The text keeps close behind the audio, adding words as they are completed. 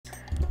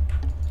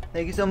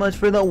Thank you so much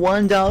for the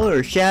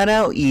 $1. Shout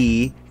out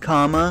E,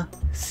 comma,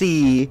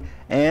 C,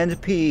 and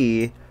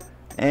P.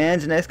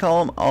 And next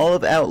column,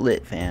 Olive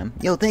Outlet fam.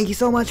 Yo, thank you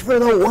so much for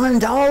the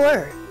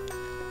 $1.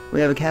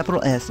 We have a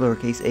capital S,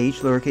 lowercase h,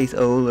 lowercase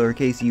o,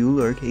 lowercase u,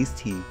 lowercase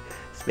t.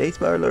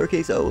 Spacebar,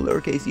 lowercase o,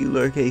 lowercase u,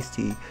 lowercase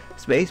t.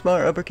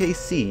 Spacebar, uppercase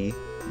C.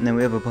 And then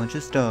we have a bunch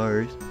of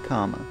stars,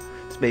 comma.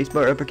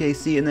 Spacebar, uppercase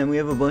C, and then we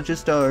have a bunch of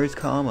stars,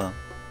 comma.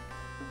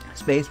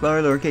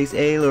 Spacebar, lowercase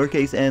a,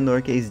 lowercase n,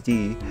 lowercase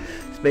d.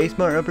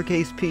 Spacebar,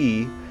 uppercase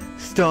P.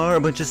 Star,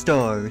 a bunch of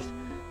stars.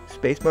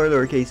 Spacebar,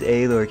 lowercase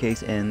a,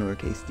 lowercase n,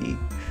 lowercase d.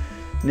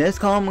 Next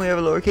column we have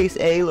a lowercase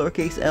a,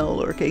 lowercase l,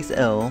 lowercase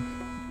l.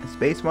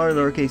 Spacebar,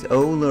 lowercase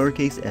o,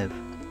 lowercase f.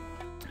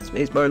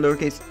 Spacebar,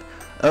 lowercase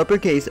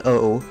uppercase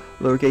o,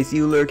 lowercase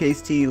u,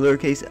 lowercase t,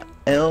 lowercase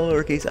l,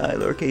 lowercase I,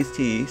 lowercase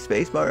t.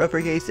 Spacebar,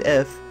 uppercase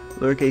f,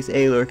 lowercase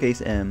a,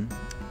 lowercase m.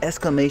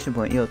 Exclamation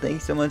point. Yo, thank you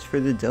so much for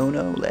the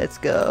dono. Let's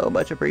go.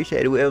 Much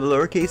appreciated. We have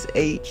lowercase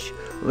h,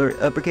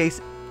 uppercase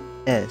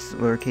s,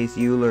 lowercase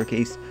u,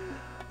 lowercase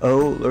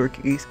o,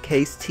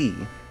 lowercase t.